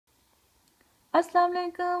Assalamu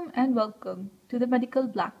alaikum and welcome to the Medical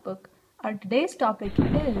Black Book. Our today's topic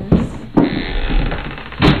is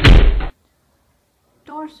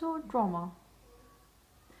torso trauma.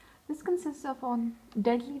 This consists of on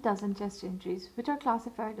deadly dozen chest injuries which are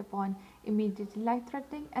classified upon immediately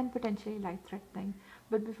life-threatening and potentially life-threatening.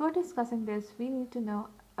 But before discussing this, we need to know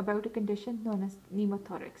about a condition known as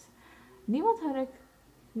pneumothorax. Pneumothorax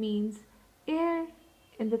means air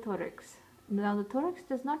in the thorax. Now the thorax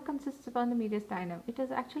does not consist upon the mediastinum. It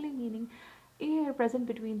is actually meaning air present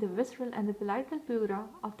between the visceral and the palatal pleura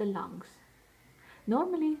of the lungs.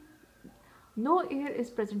 Normally, no air is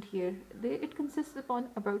present here. It consists upon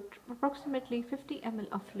about approximately 50 ml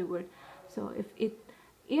of fluid. So if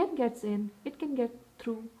air gets in, it can get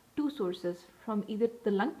through two sources, from either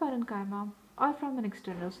the lung parenchyma or from an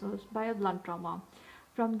external source by a blunt trauma.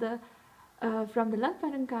 From the lung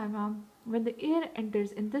parenchyma, when the air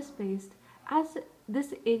enters in this space, as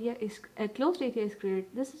this area is a closed area is created,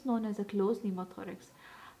 this is known as a closed pneumothorax.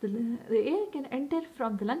 The air can enter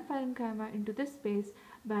from the lung parenchyma into this space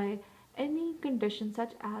by any condition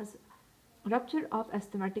such as rupture of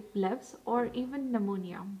asthmatic plebs or even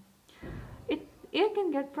pneumonia. Air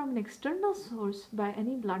can get from an external source by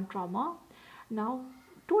any blunt trauma. Now,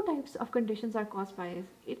 two types of conditions are caused by it.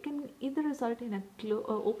 It can either result in an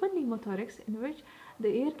open pneumothorax, in which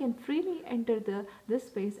the air can freely enter this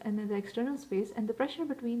space and then the external space, and the pressure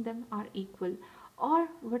between them are equal. Or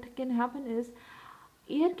what can happen is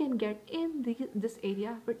air can get in this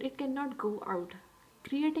area, but it cannot go out,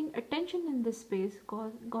 creating a tension in this space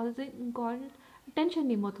called tension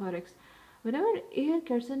pneumothorax. Whenever air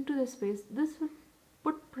gets into the space, this will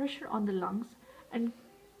put pressure on the lungs and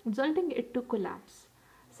resulting it to collapse.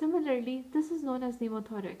 Similarly, this is known as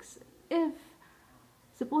pneumothorax. If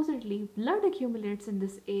supposedly blood accumulates in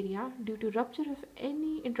this area due to rupture of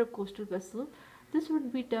any intercostal vessel, this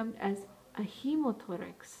would be termed as a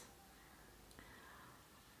haemothorax.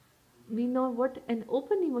 We know what an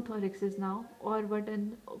open pneumothorax is now, or what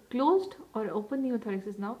an closed or open pneumothorax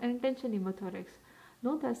is now, and tension pneumothorax.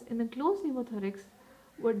 Note that in a closed pneumothorax,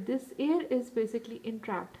 what this air is basically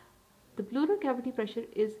entrapped. The pleural cavity pressure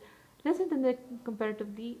is lesser than the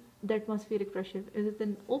comparatively the atmospheric pressure. With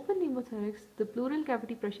an open pneumothorax, the pleural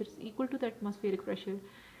cavity pressure is equal to the atmospheric pressure.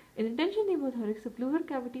 In a tension pneumothorax, the pleural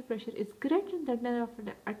cavity pressure is greater than that of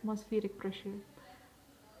the atmospheric pressure.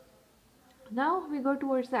 Now we go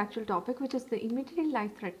towards the actual topic, which is the immediately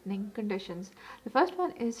life-threatening conditions. The first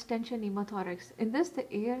one is tension pneumothorax. In this,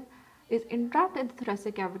 the air is entrapped in the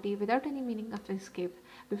thoracic cavity without any means of escape.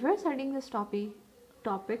 Before studying this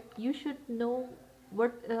topic, you should know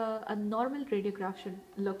what a normal radiograph should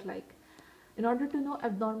look like in order to know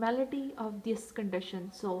abnormality of this condition.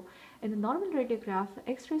 So in a normal radiograph,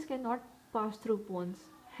 X-rays cannot pass through bones,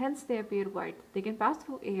 hence they appear white. They can pass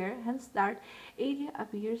through air, hence that area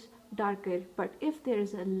appears darker. But if there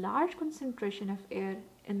is a large concentration of air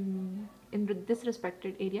in this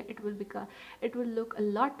respected area, it will look a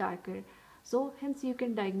lot darker. So hence you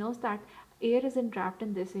can diagnose that air is entrapped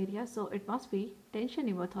in this area, so it must be tension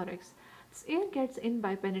pneumothorax. This air gets in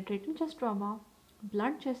by penetrating chest trauma,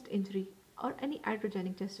 blunt chest injury, or any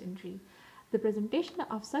iatrogenic chest injury. The presentation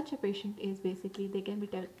of such a patient is basically they can be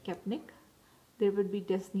tachypneic, there will be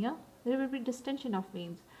dyspnea, there will be distension of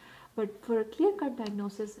veins. But for a clear-cut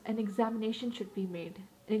diagnosis, an examination should be made.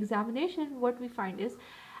 In examination, what we find is,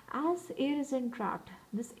 as air is entrapped,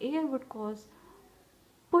 this air would cause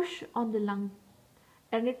push on the lung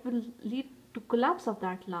and it will lead to collapse of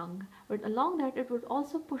that lung, but along that it would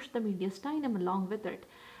also push the mediastinum along with it,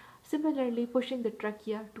 similarly pushing the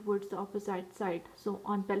trachea towards the opposite side. So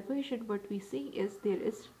on palpation, what we see is there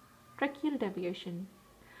is tracheal deviation.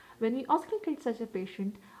 When we auscultate such a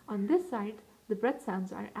patient, on this side the breath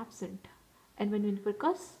sounds are absent, and when we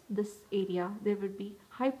percuss this area, there would be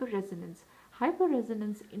hyperresonance.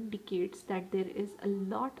 Hyperresonance indicates that there is a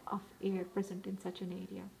lot of air present in such an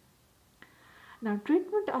area. Now,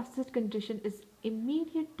 treatment of such condition is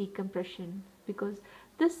immediate decompression, because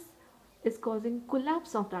this is causing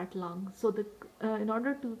collapse of that lung. So in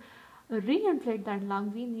order to re-inflate that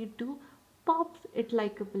lung, we need to pop it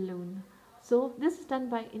like a balloon. So this is done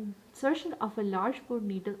by insertion of a large bore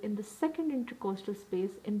needle in the second intercostal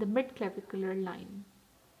space in the mid-clavicular line.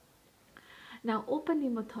 Now, open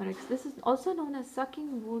pneumothorax. This is also known as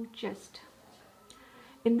sucking wound chest.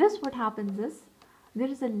 In this, what happens is, there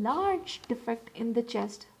is a large defect in the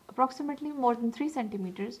chest, approximately more than 3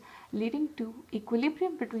 centimeters, leading to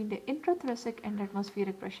equilibrium between the intrathoracic and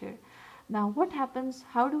atmospheric pressure. Now what happens,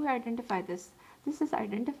 how do we identify this? This is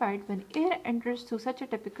identified when air enters through such a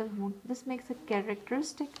typical wound. This makes a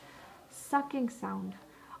characteristic sucking sound.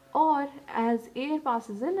 or as air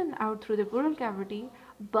passes in and out through the pleural cavity,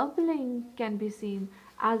 bubbling can be seen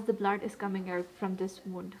as the blood is coming out from this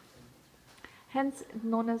wound, hence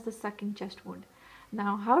known as the sucking chest wound.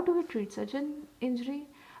 Now, how do we treat such an injury?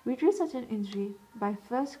 We treat such an injury by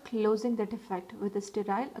first closing the defect with a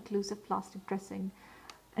sterile occlusive plastic dressing.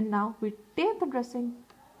 And now we tape the dressing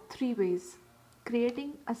three ways,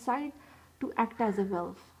 creating a side to act as a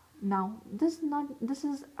valve. Now, this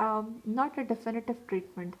is not a definitive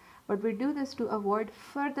treatment, but we do this to avoid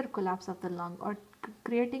further collapse of the lung or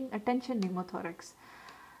creating a tension pneumothorax.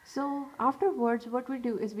 So afterwards, what we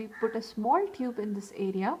do is we put a small tube in this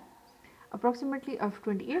area, approximately of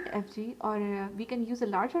 28 Fg, or we can use a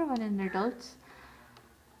larger one in adults.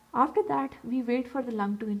 After that, we wait for the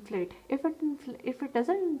lung to inflate. If it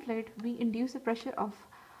doesn't inflate, we induce a pressure of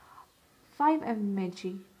 5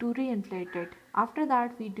 mmHg to re-inflate it. After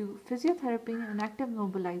that, we do physiotherapy and active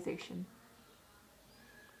mobilization.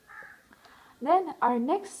 Then our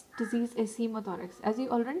next disease is haemothorax. As you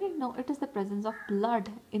already know, it is the presence of blood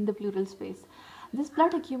in the pleural space. This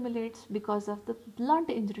blood accumulates because of the blunt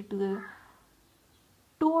injury to the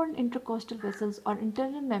torn intercostal vessels or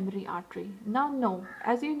internal memory artery. Now know,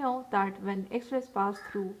 as you know, that when X-rays pass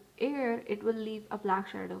through air, it will leave a black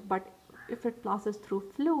shadow, but if it passes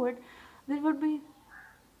through fluid, there would be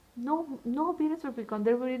no appearance would be gone.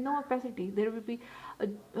 There will be no opacity. This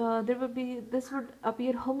would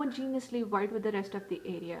appear homogeneously white with the rest of the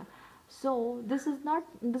area. So this does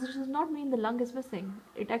not mean the lung is missing.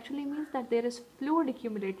 It actually means that there is fluid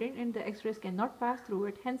accumulated and the X-rays cannot pass through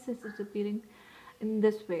it. Hence, it is appearing in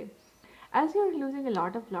this way. As you are losing a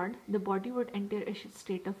lot of blood, the body would enter a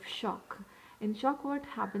state of shock. In shock, what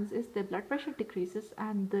happens is the blood pressure decreases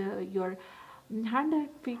and your hand,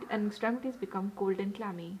 feet and extremities become cold and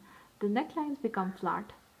clammy. The necklines become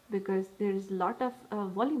flat because there is a lot of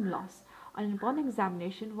volume loss. And upon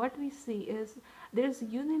examination, what we see is there is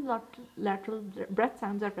unilateral breath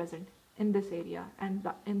sounds are present in this area, and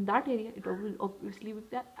in that area it will obviously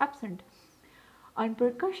be absent. On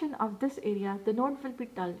percussion of this area, the node will be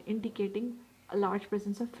dull, indicating a large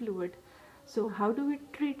presence of fluid. So how do we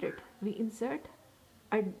treat it? We insert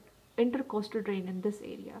an intercostal drain in this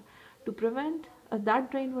area to prevent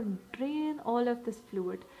that drain would drain all of this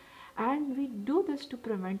fluid, and we do this to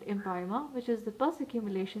prevent empyema, which is the pus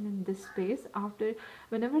accumulation in this space. After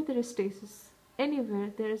whenever there is stasis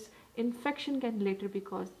anywhere, there is infection can later be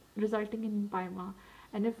caused, resulting in empyema,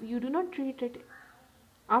 and if you do not treat it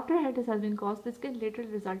after hiatus has been caused, this can later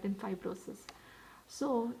result in fibrosis.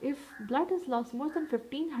 So if blood is lost more than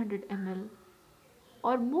 1500 ml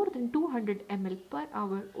or more than 200 ml per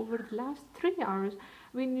hour over the last 3 hours,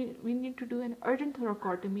 we need to do an urgent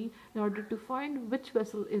thoracotomy in order to find which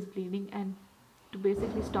vessel is bleeding and to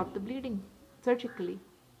basically stop the bleeding surgically.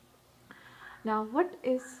 Now, what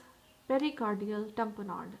is pericardial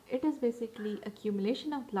tamponade? It is basically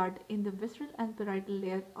accumulation of blood in the visceral and parietal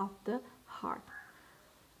layer of the heart.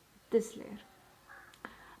 This layer.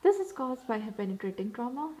 This is caused by a penetrating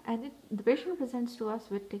trauma, and the patient presents to us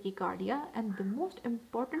with tachycardia, and the most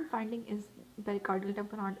important finding is pericardial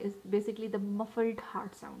tamponade is basically the muffled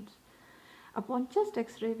heart sounds. Upon chest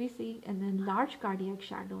x-ray, we see an enlarged cardiac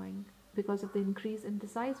shadowing because of the increase in the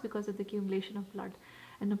size because of the accumulation of blood,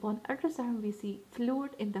 and upon ultrasound we see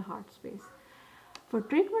fluid in the heart space. For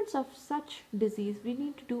treatments of such disease, we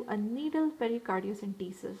need to do a needle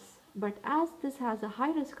pericardiocentesis. But as this has a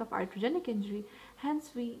high risk of iatrogenic injury,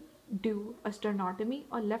 hence we do a sternotomy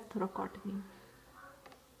or left thoracotomy.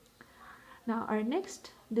 Now our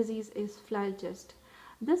next disease is Fly Jest.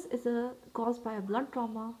 This is caused by a blunt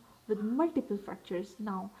trauma with multiple fractures.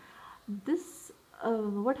 Now this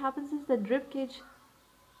what happens is the rib cage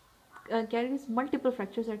carries multiple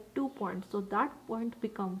fractures at 2 points, so that point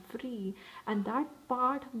become free and that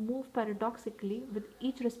part move paradoxically with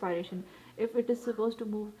each respiration. If it is supposed to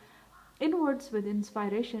move inwards with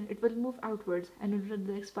inspiration, it will move outwards, and with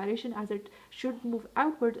the expiration, as it should move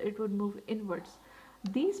outwards, it would move inwards.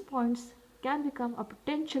 These points can become a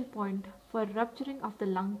potential point for rupturing of the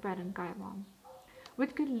lung parenchyma,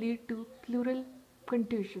 which can lead to pleural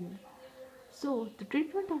contusion. So the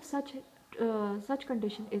treatment of such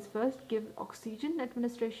condition is first give oxygen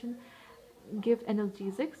administration, give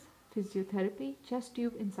analgesics, physiotherapy, chest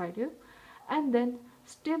tube inside you, and then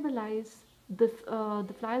stabilize the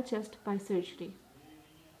fly chest by surgery.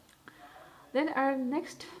 Then our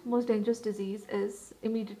next most dangerous disease is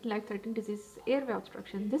immediate life-threatening disease, airway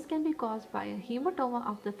obstruction. This can be caused by a hematoma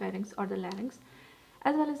of the pharynx or the larynx,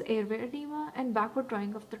 as well as airway edema and backward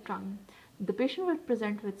drawing of the tongue. The patient will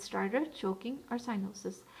present with stridor, choking, or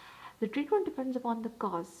cyanosis. The treatment depends upon the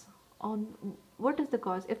cause on what is the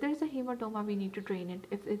cause. If there is a hematoma, we need to drain it.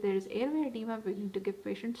 If there is airway edema, we need to give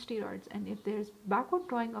patient steroids. And if there is backward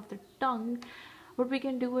drawing of the tongue, what we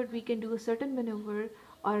can do is we can do a certain maneuver,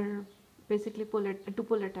 or basically pull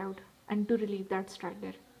it out and to relieve that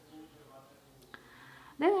stridor.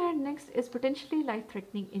 Then our next is potentially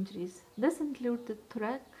life-threatening injuries. This includes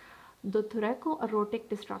the thoracoaortic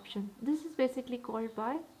disruption. This is basically called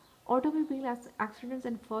by automobile accidents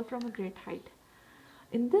and fall from a great height.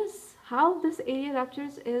 In this, how this area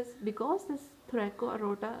ruptures is because this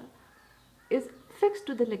thoracoaorta is fixed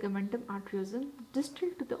to the ligamentum arteriosum distal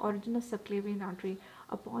to the origin of subclavian artery.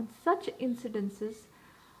 Upon such incidences,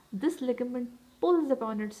 this ligament pulls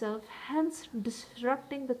upon itself, hence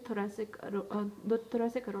disrupting the thoracic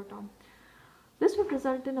aorta. This would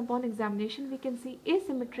result in, upon examination, we can see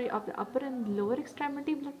asymmetry of the upper and lower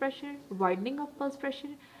extremity blood pressure, widening of pulse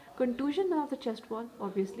pressure, contusion of the chest wall,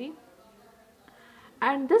 obviously,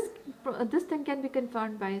 and this thing can be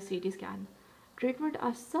confirmed by a CT scan. Treatment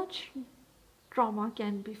of such trauma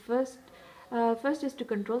can be first is to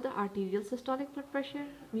control the arterial systolic blood pressure.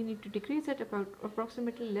 We need to decrease it about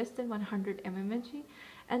approximately less than 100 mmHg,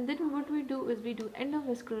 and then what we do is we do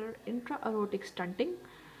endovascular intra-aortic stenting.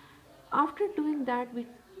 After doing that, we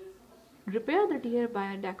repair the tear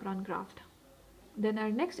by a Dacron graft. Then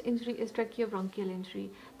our next injury is tracheobronchial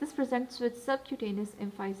injury. This presents with subcutaneous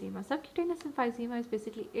emphysema. Subcutaneous emphysema is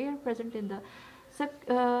basically air present in the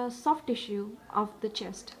soft tissue of the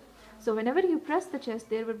chest. So whenever you press the chest,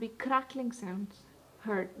 there would be crackling sounds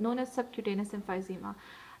heard, known as subcutaneous emphysema.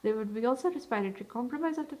 There would be also respiratory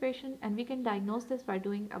compromise of the patient, and we can diagnose this by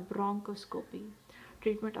doing a bronchoscopy.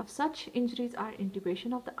 Treatment of such injuries are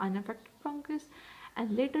intubation of the unaffected bronchus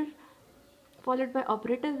and later followed by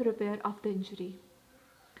operative repair of the injury.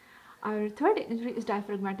 Our third injury is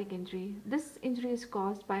diaphragmatic injury. This injury is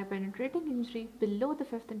caused by a penetrating injury below the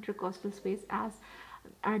fifth intercostal space, as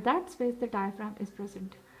at that space the diaphragm is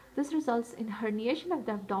present. This results in herniation of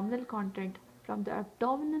the abdominal content from the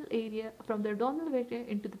abdominal area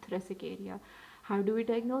into the thoracic area. How do we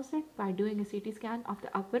diagnose it? By doing a CT scan of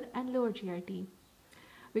the upper and lower GIT.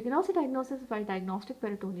 We can also diagnose this by diagnostic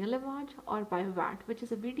peritoneal lavage or by VAT, which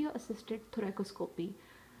is a video-assisted thoracoscopy,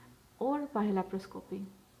 or by laparoscopy.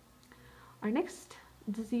 Our next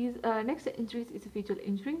injury is esophageal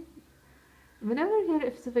injury. Whenever your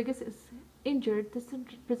esophagus is injured, this will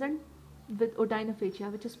present with odynophagia,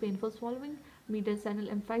 which is painful swallowing, mediastinal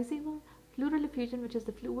emphysema, pleural effusion, which is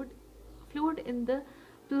the fluid in the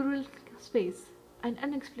pleural space, and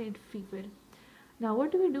unexplained fever. Now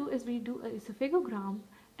what do is we do an esophagogram,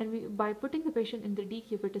 and by putting the patient in the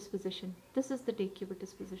decubitus position. This is the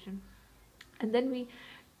decubitus position, and then we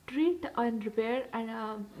treat and repair,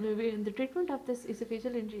 and the treatment of this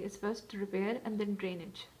esophageal injury is first repair and then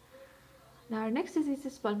drainage. Now our next disease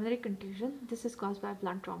is pulmonary contusion. This is caused by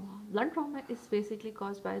blunt trauma. Blunt trauma is basically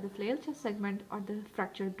caused by the flail chest segment or the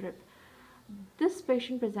fractured rib. This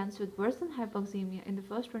patient presents with worsened hypoxemia in the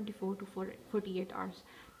first 24 to 48 hours.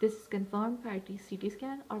 This is confirmed by a CT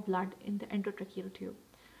scan or blood in the endotracheal tube.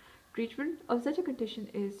 Treatment of such a condition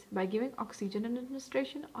is by giving oxygen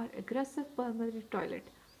administration or aggressive pulmonary toilet,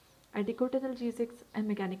 adequate analgesics, and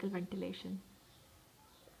mechanical ventilation.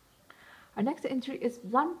 Our next injury is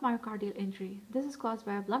blunt myocardial injury. This is caused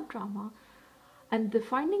by a blunt trauma, and the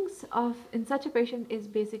findings in such a patient is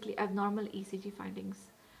basically abnormal ECG findings.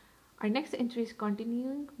 Our next injury is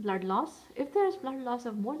continuing blood loss. If there is blood loss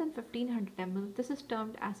of more than 1500 ml, this is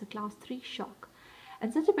termed as a class 3 shock,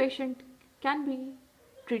 and such a patient can be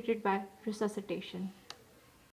treated by resuscitation.